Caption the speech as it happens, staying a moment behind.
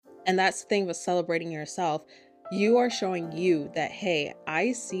And that's the thing with celebrating yourself. You are showing you that, hey,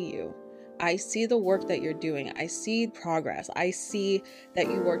 I see you. I see the work that you're doing. I see progress. I see that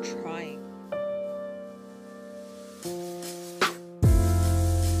you are trying.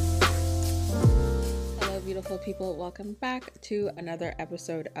 Hello, beautiful people. Welcome back to another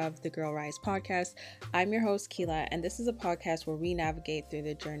episode of the Girl Rise podcast. I'm your host, Keela, and this is a podcast where we navigate through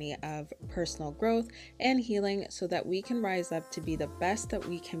the journey of personal growth and healing so that we can rise up to be the best that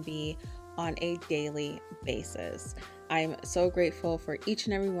we can be on a daily basis. I'm so grateful for each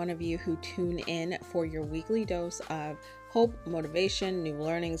and every one of you who tune in for your weekly dose of hope, motivation, new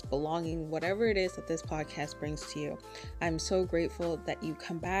learnings, belonging, whatever it is that this podcast brings to you. I'm so grateful that you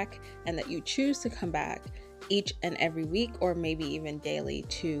come back and that you choose to come back each and every week, or maybe even daily,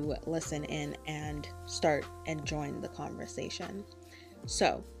 to listen in and start and join the conversation.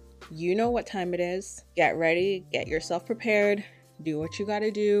 So, you know what time it is. Get ready, get yourself prepared, do what you gotta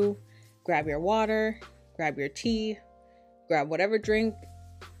do. Grab your water, grab your tea, grab whatever drink,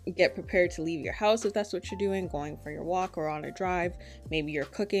 get prepared to leave your house if that's what you're doing, going for your walk or on a drive. Maybe you're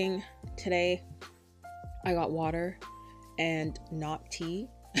cooking. Today, I got water and not tea.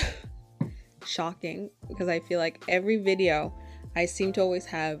 Shocking, because I feel like every video, I seem to always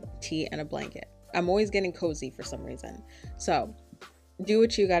have tea and a blanket. I'm always getting cozy for some reason. So, do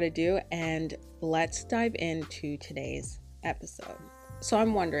what you gotta do, and let's dive into today's episode. So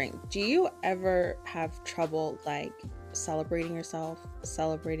I'm wondering, do you ever have trouble celebrating yourself,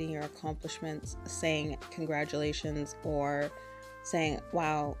 celebrating your accomplishments, saying congratulations, or saying,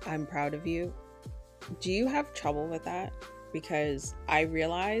 wow, I'm proud of you? Do you have trouble with that? Because I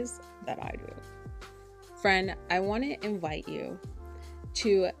realize that I do. Friend, I want to invite you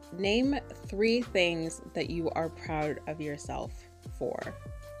to name 3 things that you are proud of yourself for.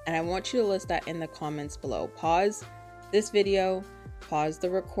 And I want you to list that in the comments below. Pause this video, pause the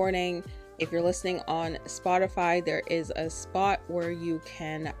recording. If you're listening on Spotify, there is a spot where you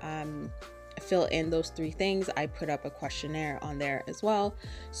can fill in those 3 things. I put up a questionnaire on there as well.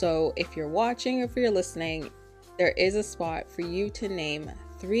 So if you're watching or if you're listening, there is a spot for you to name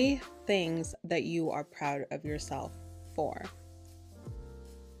 3 things that you are proud of yourself for.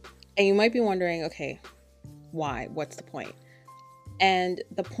 And you might be wondering, okay, why? What's the point? And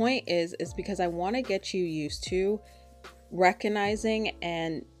the point is because I want to get you used to recognizing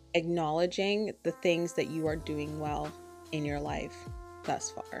and acknowledging the things that you are doing well in your life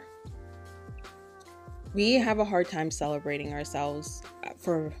thus far. We have a hard time celebrating ourselves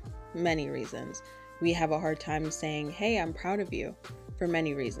for many reasons. We have a hard time saying, hey, I'm proud of you, for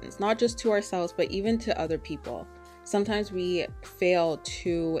many reasons, not just to ourselves, but even to other people. Sometimes we fail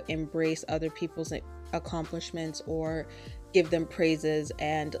to embrace other people's accomplishments or give them praises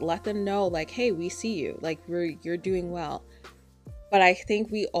and let them know, hey, we see you, you're doing well. But I think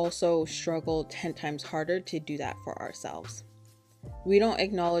we also struggle 10 times harder to do that for ourselves. We don't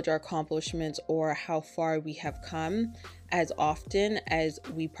acknowledge our accomplishments or how far we have come as often as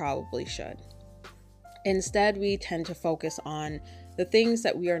we probably should. Instead, we tend to focus on the things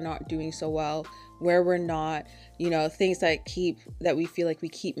that we are not doing so well, where we're not, things that we feel like we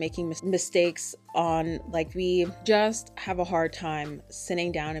keep making mistakes on. We just have a hard time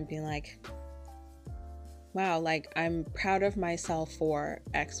sitting down and being like, wow, I'm proud of myself for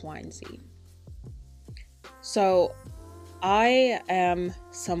X, Y, and Z. So I am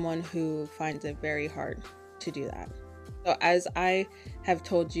someone who finds it very hard to do that. So as I have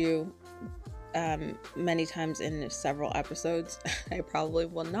told you many times in several episodes, I probably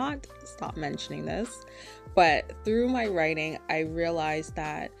will not stop mentioning this, but through my writing, I realized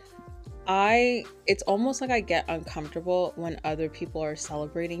that it's almost like I get uncomfortable when other people are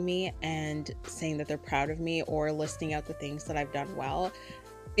celebrating me and saying that they're proud of me or listing out the things that I've done well,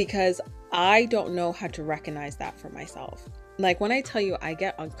 because I don't know how to recognize that for myself. When I tell you I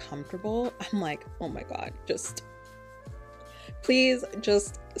get uncomfortable, I'm like, oh my God, please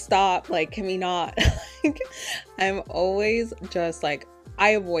just stop. Can we not? I'm always just I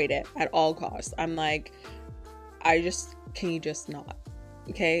avoid it at all costs. I'm can you just not?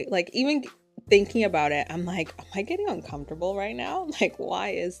 Okay. Even thinking about it, I'm am I getting uncomfortable right now? Why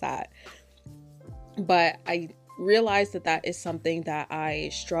is that? But I realized that is something that I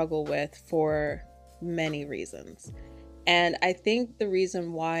struggle with for many reasons. And I think the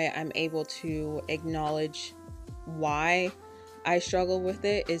reason why I'm able to acknowledge why I struggle with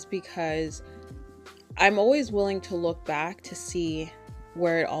it is because I'm always willing to look back to see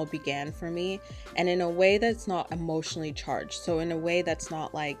where it all began for me, and in a way that's not emotionally charged. So in a way that's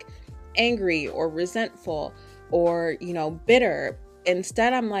not angry or resentful or, bitter.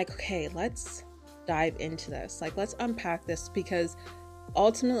 Instead, I'm okay, let's dive into this. Let's unpack this, because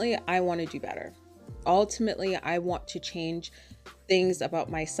ultimately, I want to do better. Ultimately, I want to change things about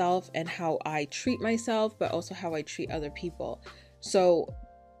myself and how I treat myself, but also how I treat other people. So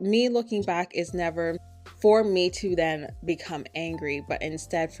me looking back is never for me to then become angry, but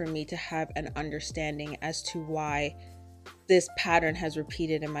instead for me to have an understanding as to why this pattern has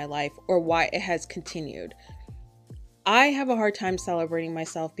repeated in my life or why it has continued. I have a hard time celebrating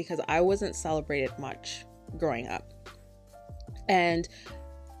myself because I wasn't celebrated much growing up. And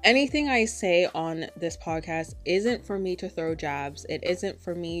anything I say on this podcast isn't for me to throw jabs. It isn't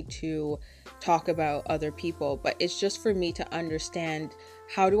for me to talk about other people, but it's just for me to understand,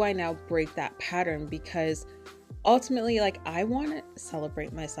 how do I now break that pattern? Because ultimately, like, I want to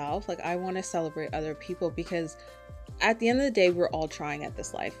celebrate myself. Like, I want to celebrate other people, because at the end of the day, we're all trying at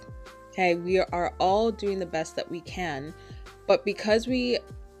this life. Okay, we are all doing the best that we can, but because we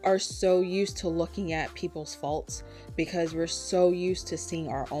are so used to looking at people's faults, because we're so used to seeing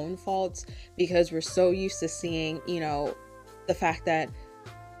our own faults, because we're so used to seeing, the fact that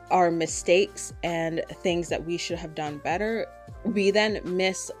our mistakes and things that we should have done better, we then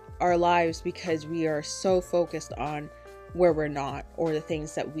miss our lives because we are so focused on where we're not, or the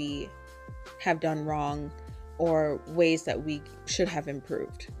things that we have done wrong, or ways that we should have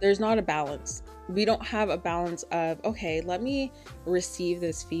improved. There's not a balance. We don't have a balance of, okay, let me receive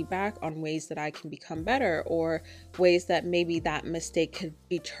this feedback on ways that I can become better, or ways that maybe that mistake could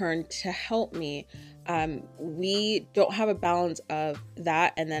be turned to help me. We don't have a balance of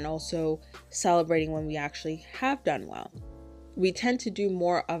that, and then also celebrating when we actually have done well. We tend to do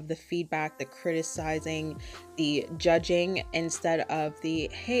more of the feedback, the criticizing, the judging, instead of the,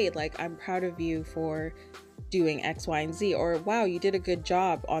 hey, like, I'm proud of you for doing X, Y, and Z, or wow, you did a good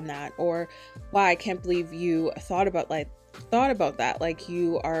job on that, or wow, I can't believe you thought about that, like,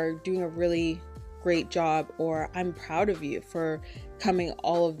 you are doing a really great job, or I'm proud of you for coming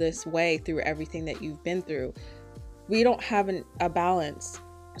all of this way through everything that you've been through. We don't have a balance.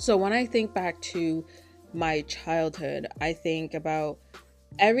 So when I think back to my childhood, I think about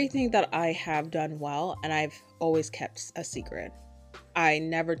everything that I have done well, and I've always kept a secret. I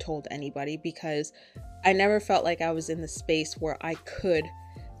never told anybody because I never felt like I was in the space where I could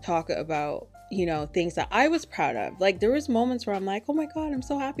talk about, things that I was proud of. Like, there was moments where I'm like, oh my God, I'm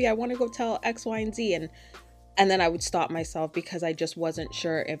so happy, I want to go tell X, Y, and Z. And then I would stop myself because I just wasn't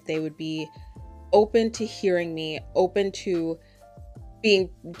sure if they would be open to hearing me, open to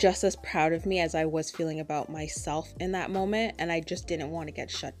being just as proud of me as I was feeling about myself in that moment. And I just didn't want to get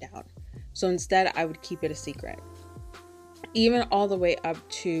shut down. So instead, I would keep it a secret. Even all the way up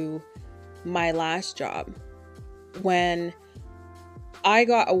to my last job, when I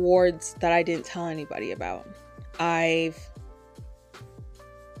got awards that I didn't tell anybody about. I've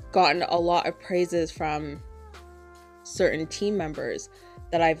gotten a lot of praises from certain team members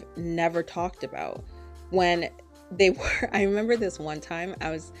that I've never talked about. When I remember this one time I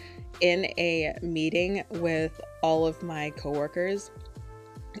was in a meeting with all of my coworkers,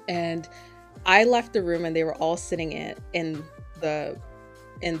 and I left the room and they were all sitting in the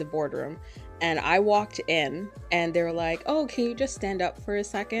boardroom, and I walked in and they were like, oh, can you just stand up for a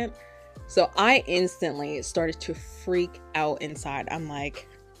second? So I instantly started to freak out inside. I'm like,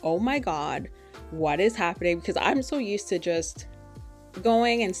 oh my God, what is happening? Because I'm so used to just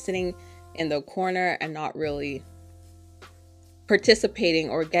going and sitting in the corner and not really participating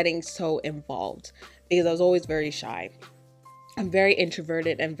or getting so involved, because I was always very shy. I'm very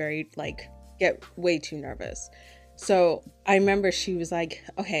introverted and very get way too nervous. So I remember she was like,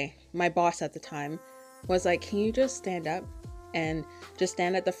 okay, my boss at the time was like, can you just stand up and just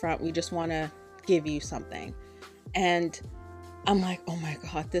stand at the front? We just want to give you something. And I'm like, oh my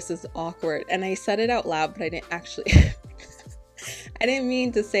God, this is awkward. And I said it out loud, but I didn't actually, I didn't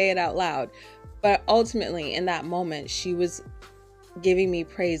mean to say it out loud. But ultimately in that moment, she was giving me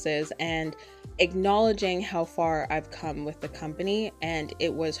praises and acknowledging how far I've come with the company. And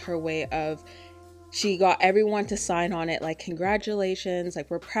it was her way of, she got everyone to sign on it, like, congratulations,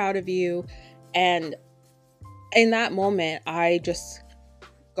 like, we're proud of you. And in that moment, I just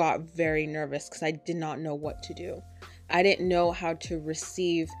got very nervous because I did not know what to do. I didn't know how to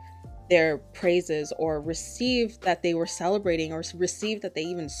receive their praises, or receive that they were celebrating, or receive that they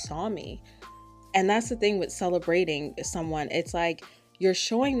even saw me. And that's the thing with celebrating someone. It's like you're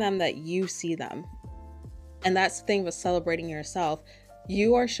showing them that you see them. And that's the thing with celebrating yourself.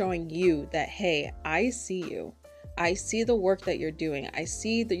 You are showing you that, hey, I see you. I see the work that you're doing. I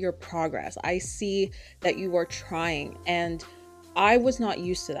see your progress. I see that you are trying. And I was not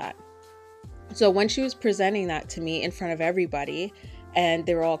used to that. So when she was presenting that to me in front of everybody, and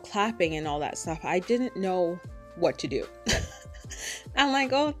they were all clapping and all that stuff, I didn't know what to do. I'm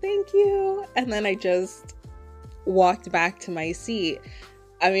like, oh, thank you. And then I just walked back to my seat.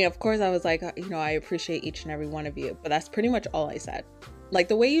 I mean, of course, I was like, I appreciate each and every one of you, but that's pretty much all I said. Like,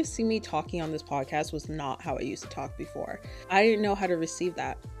 the way you see me talking on this podcast was not how I used to talk before. I didn't know how to receive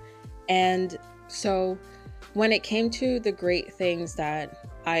that. And so when it came to the great things that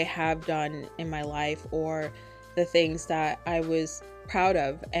I have done in my life, or the things that I was proud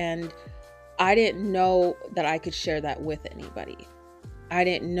of, and I didn't know that I could share that with anybody. I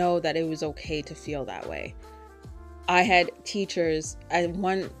didn't know that it was okay to feel that way. I had teachers,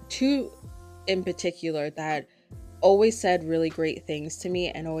 two in particular, that always said really great things to me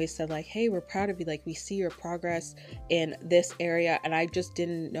and always said like, hey, we're proud of you. Like, we see your progress in this area. And I just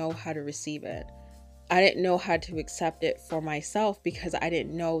didn't know how to receive it. I didn't know how to accept it for myself because I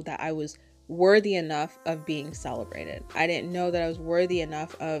didn't know that I was worthy enough of being celebrated. I didn't know that I was worthy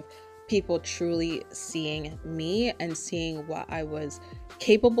enough of people truly seeing me and seeing what I was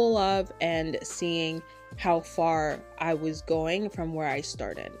capable of and seeing how far I was going from where I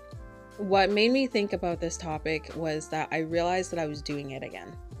started. What made me think about this topic was that I realized that I was doing it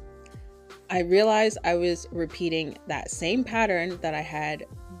again. I realized I was repeating that same pattern that I had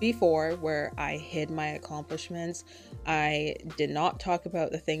before, where I hid my accomplishments. I did not talk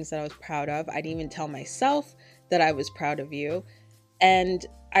about the things that I was proud of. I didn't even tell myself that I was proud of you. And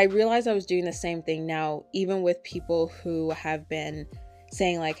I realized I was doing the same thing now, even with people who have been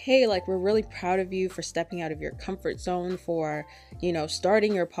saying like, hey, like, we're really proud of you for stepping out of your comfort zone, for,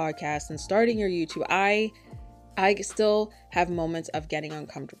 starting your podcast and starting your YouTube. I still have moments of getting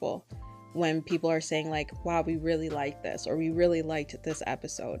uncomfortable when people are saying like, wow, we really like this, or we really liked this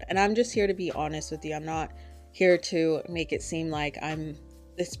episode. And I'm just here to be honest with you. I'm not here to make it seem like I'm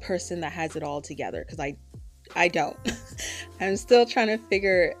this person that has it all together, because I don't. I'm still trying to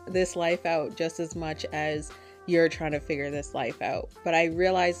figure this life out just as much as you're trying to figure this life out. But I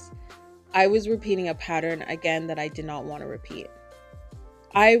realized I was repeating a pattern again that I did not want to repeat.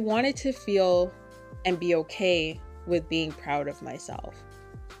 I wanted to feel and be okay with being proud of myself.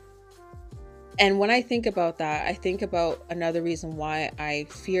 And when I think about that, I think about another reason why I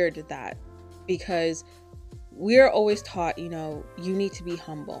feared that, because we're always taught, you need to be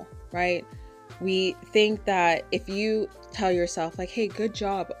humble, right? We think that if you tell yourself like, hey, good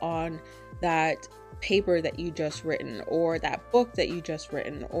job on that paper that you just written, or that book that you just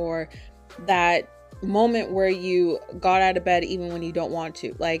written, or that moment where you got out of bed even when you don't want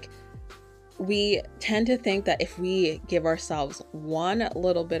to, like, we tend to think that if we give ourselves one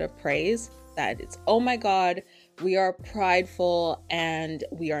little bit of praise, that it's, oh my God, we are prideful and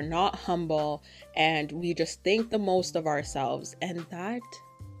we are not humble and we just think the most of ourselves. And that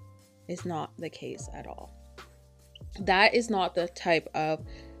is not the case at all. That is not the type of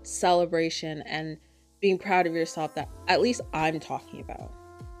celebration and being proud of yourself that at least I'm talking about.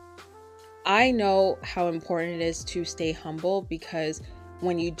 I know how important it is to stay humble, because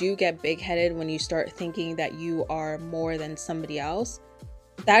when you do get big-headed, when you start thinking that you are more than somebody else,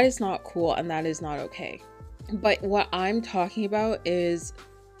 that is not cool and that is not okay. But what I'm talking about is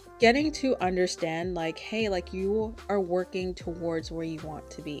getting to understand like, hey, like, you are working towards where you want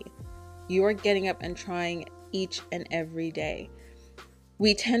to be. You are getting up and trying each and every day.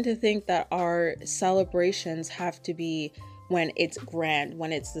 We tend to think that our celebrations have to be when it's grand,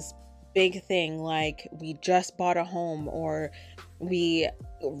 when it's this big thing, like we just bought a home, or we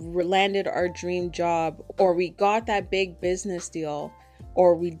landed our dream job, or we got that big business deal,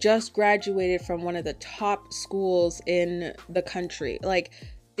 or we just graduated from one of the top schools in the country. Like,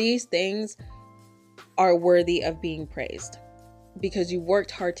 these things are worthy of being praised because you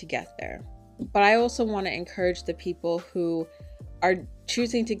worked hard to get there. But I also want to encourage the people who are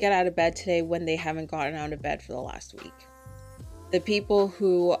choosing to get out of bed today when they haven't gotten out of bed for the last week. The people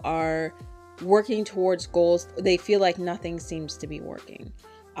who are working towards goals, they feel like nothing seems to be working.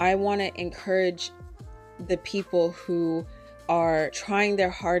 I want to encourage the people who are trying their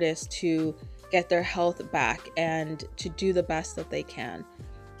hardest to get their health back and to do the best that they can.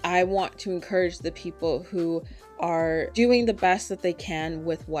 I want to encourage the people who are doing the best that they can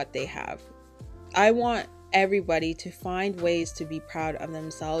with what they have. I want everybody to find ways to be proud of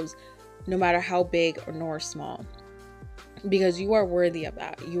themselves, no matter how big or nor small, because you are worthy of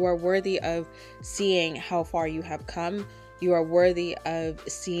that. You are worthy of seeing how far you have come. You are worthy of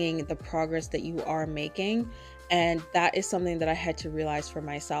seeing the progress that you are making. And that is something that I had to realize for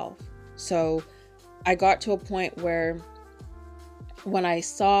myself. So I got to a point where when I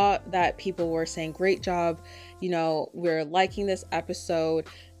saw that people were saying, great job, we're liking this episode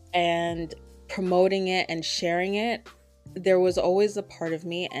and promoting it and sharing it, there was always a part of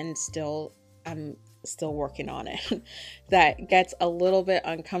me, and still I'm still working on it, that gets a little bit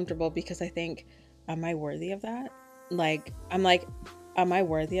uncomfortable because I think, am I worthy of that? Like, I'm like, am I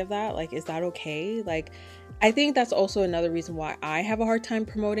worthy of that? Like, is that okay? Like, I think that's also another reason why I have a hard time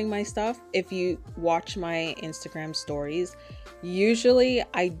promoting my stuff. If you watch my Instagram stories, usually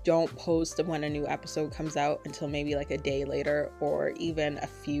I don't post when a new episode comes out until maybe like a day later or even a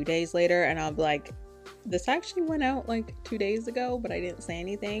few days later. And I'll be like, this actually went out like 2 days ago, but I didn't say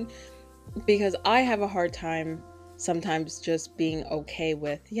anything, because I have a hard time sometimes just being okay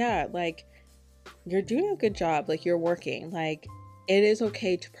with, yeah, like, you're doing a good job, like, you're working, like, it is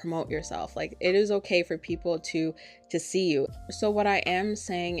okay to promote yourself, like, it is okay for people to see you. So what I am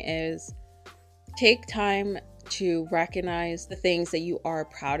saying is, take time to recognize the things that you are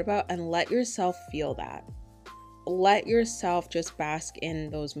proud about and let yourself feel that. Let yourself just bask in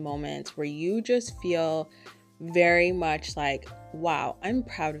those moments where you just feel very much like, wow, I'm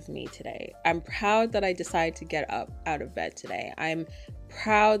proud of me today. I'm proud that I decided to get up out of bed today. I'm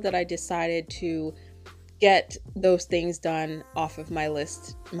proud that I decided to get those things done off of my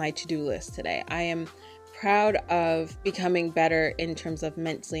list, my to-do list today. I am proud of becoming better in terms of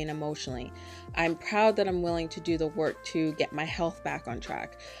mentally and emotionally. I'm proud that I'm willing to do the work to get my health back on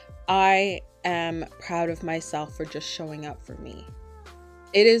track. I am proud of myself for just showing up for me.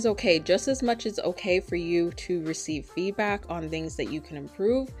 It is okay, just as much as okay for you to receive feedback on things that you can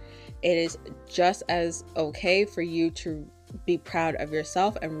improve. It is just as okay for you to be proud of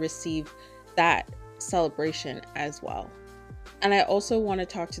yourself and receive that celebration as well. And I also want to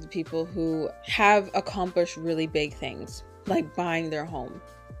talk to the people who have accomplished really big things, like buying their home.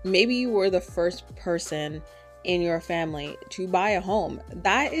 Maybe you were the first person in your family to buy a home.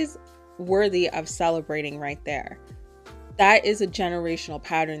 That is worthy of celebrating right there. That is a generational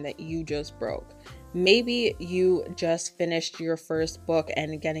pattern that you just broke. Maybe you just finished your first book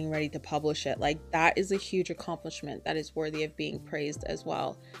and getting ready to publish it. Like, that is a huge accomplishment that is worthy of being praised as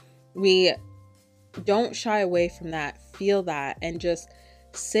well. We don't shy away from that. Feel that and just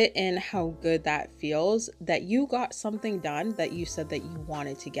sit in how good that feels, that you got something done that you said that you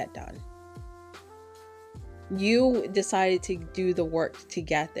wanted to get done. You decided to do the work to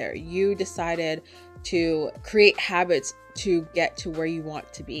get there. You decided to create habits to get to where you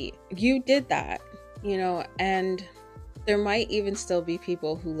want to be. You did that, you know, and there might even still be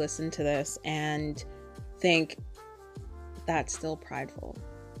people who listen to this and think that's still prideful.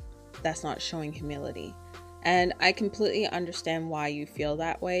 That's not showing humility. And I completely understand why you feel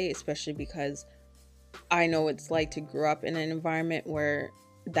that way, especially because I know it's like to grow up in an environment where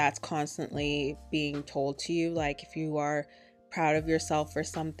that's constantly being told to you. Like, if you are proud of yourself for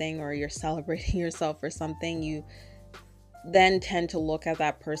something or you're celebrating yourself for something, you then tend to look at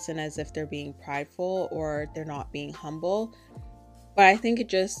that person as if they're being prideful or they're not being humble. But I think it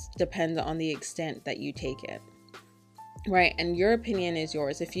just depends on the extent that you take it. Right? And your opinion is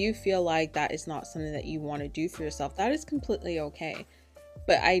yours. If you feel like that is not something that you want to do for yourself, that is completely okay.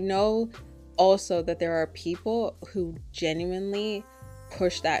 But I know also that there are people who genuinely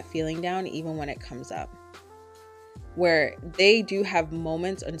push that feeling down even when it comes up, where they do have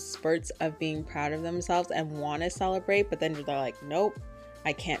moments and spurts of being proud of themselves and want to celebrate, but then they're like, nope,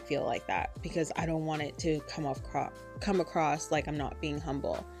 I can't feel like that because I don't want it to come across like I'm not being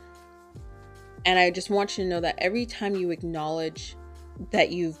humble. And I just want you to know that every time you acknowledge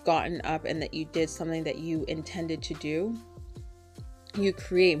that you've gotten up and that you did something that you intended to do, you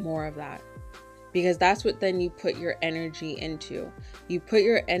create more of that. Because that's what then you put your energy into. You put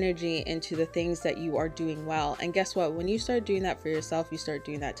your energy into the things that you are doing well. And guess what? When you start doing that for yourself, you start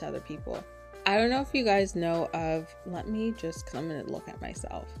doing that to other people. I don't know if you guys know of, let me just, because I'm going to look at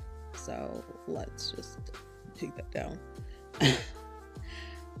myself. So let's just take that down.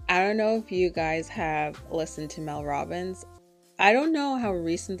 I don't know if you guys have listened to Mel Robbins. I don't know how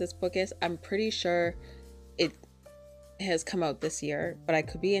recent this book is. I'm pretty sure it has come out this year, but I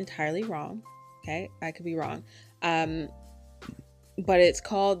could be entirely wrong. Okay, I could be wrong. But it's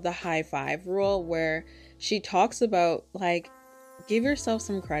called the High Five Rule, where she talks about, like, give yourself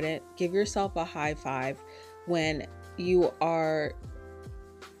some credit, give yourself a high five when you are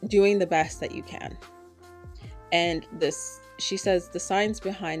doing the best that you can. And she says the science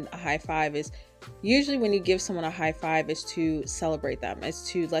behind a high five is usually when you give someone a high five is to celebrate them, is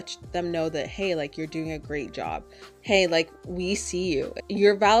to let them know that, hey, like, you're doing a great job. Hey, like, we see you.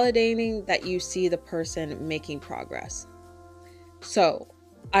 You're validating that you see the person making progress. So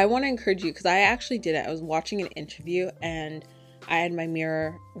I want to encourage you, because I actually did it. I was watching an interview and I had my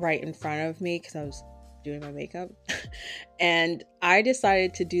mirror right in front of me because I was doing my makeup. And I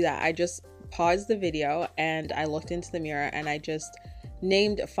decided to do that. I just paused the video and I looked into the mirror and I just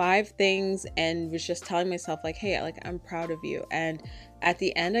named 5 things and was just telling myself like, hey, like, I'm proud of you. And at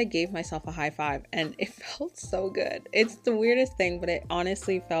the end, I gave myself a high five and it felt so good. It's the weirdest thing, but it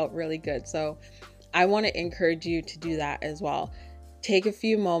honestly felt really good. So I want to encourage you to do that as well. Take a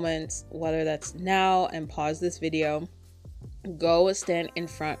few moments, whether that's now, and pause this video, go stand in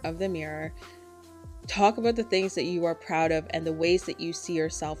front of the mirror, talk about the things that you are proud of and the ways that you see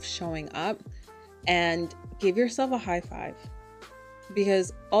yourself showing up, and give yourself a high five.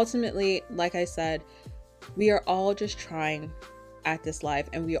 Because ultimately, like I said, we are all just trying at this life,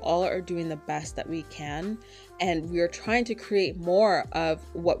 and we all are doing the best that we can, and we are trying to create more of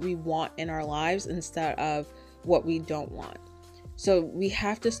what we want in our lives instead of what we don't want. So we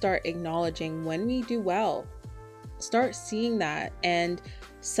have to start acknowledging when we do well, start seeing that and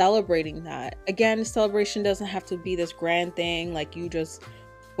celebrating that. Again, celebration doesn't have to be this grand thing like you just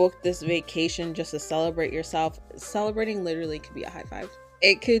booked this vacation just to celebrate yourself. Celebrating literally could be a high five.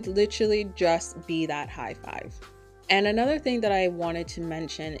 It could literally just be that high five. And another thing that I wanted to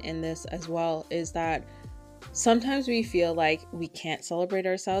mention in this as well is that sometimes we feel like we can't celebrate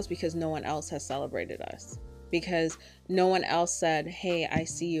ourselves because no one else has celebrated us, because no one else said, hey, I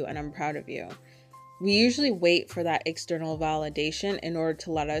see you and I'm proud of you. We usually wait for that external validation in order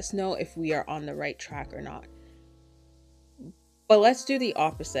to let us know if we are on the right track or not. But let's do the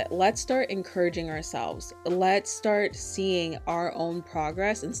opposite. Let's start encouraging ourselves. Let's start seeing our own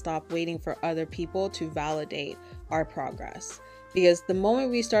progress and stop waiting for other people to validate our progress. Because the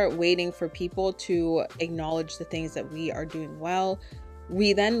moment we start waiting for people to acknowledge the things that we are doing well,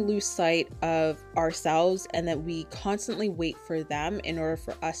 we then lose sight of ourselves, and that we constantly wait for them in order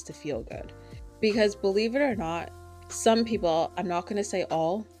for us to feel good. Because believe it or not, some people, I'm not going to say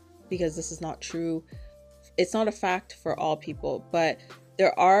all, because this is not true. It's not a fact for all people, but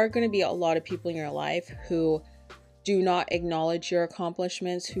there are going to be a lot of people in your life who do not acknowledge your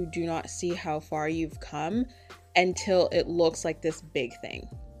accomplishments, who do not see how far you've come until it looks like this big thing,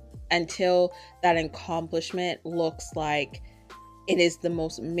 until that accomplishment looks like it is the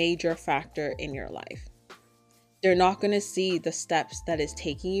most major factor in your life. They're not going to see the steps that is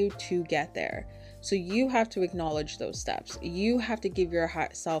taking you to get there. So you have to acknowledge those steps. You have to give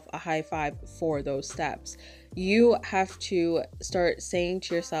yourself a high five for those steps. You have to start saying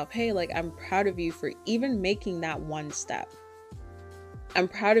to yourself, hey, like, I'm proud of you for even making that one step. I'm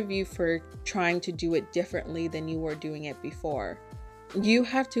proud of you for trying to do it differently than you were doing it before. You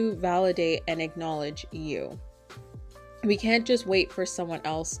have to validate and acknowledge you. We can't just wait for someone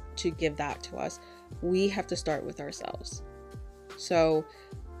else to give that to us. We have to start with ourselves. So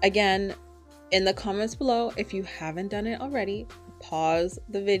again, in the comments below, if you haven't done it already, pause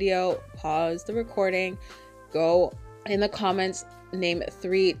the video, pause the recording, go in the comments,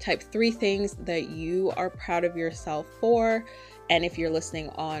 type 3 things that you are proud of yourself for. And if you're listening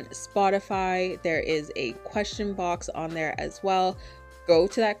on Spotify, there is a question box on there as well. Go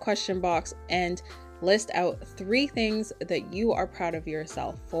to that question box and list out 3 things that you are proud of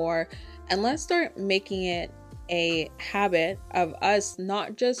yourself for. And let's start making it a habit of us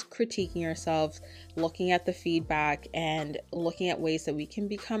not just critiquing ourselves, looking at the feedback and looking at ways that we can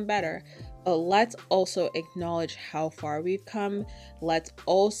become better, but let's also acknowledge how far we've come. Let's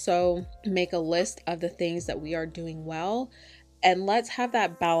also make a list of the things that we are doing well, and let's have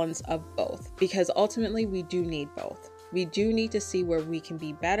that balance of both, because ultimately we do need both. We do need to see where we can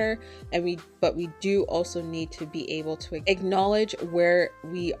be better, but we do also need to be able to acknowledge where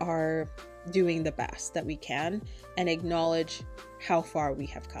we are doing the best that we can and acknowledge how far we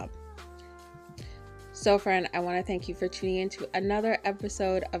have come. So friend, I want to thank you for tuning in to another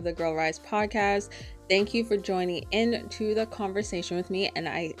episode of the Girl Rise podcast. Thank you for joining in to the conversation with me, and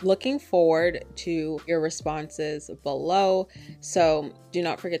I'm looking forward to your responses below. So do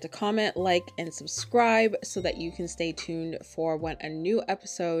not forget to comment, like, and subscribe so that you can stay tuned for when a new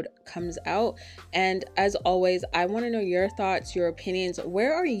episode comes out. And as always, I want to know your thoughts, your opinions.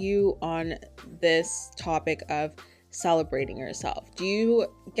 Where are you on this topic of celebrating yourself? Do you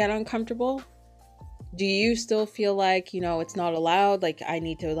get uncomfortable? Do you still feel like, it's not allowed? Like, I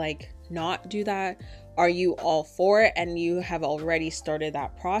need to not do that? Are you all for it and you have already started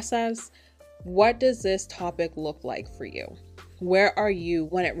that process? What does this topic look like for you? Where are you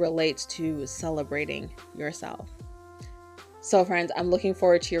when it relates to celebrating yourself? So friends, I'm looking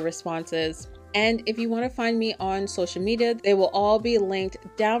forward to your responses. And if you want to find me on social media, they will all be linked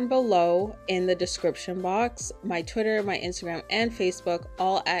down below in the description box. My Twitter, my Instagram, and Facebook,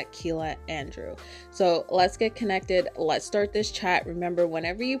 all at Keela Andrew. So let's get connected. Let's start this chat. Remember,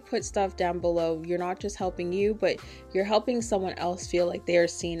 whenever you put stuff down below, you're not just helping you, but you're helping someone else feel like they are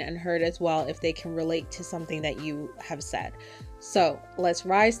seen and heard as well if they can relate to something that you have said. So let's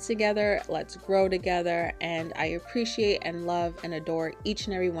rise together, let's grow together, and I appreciate and love and adore each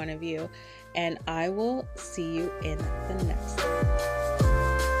and every one of you. And I will see you in the next one.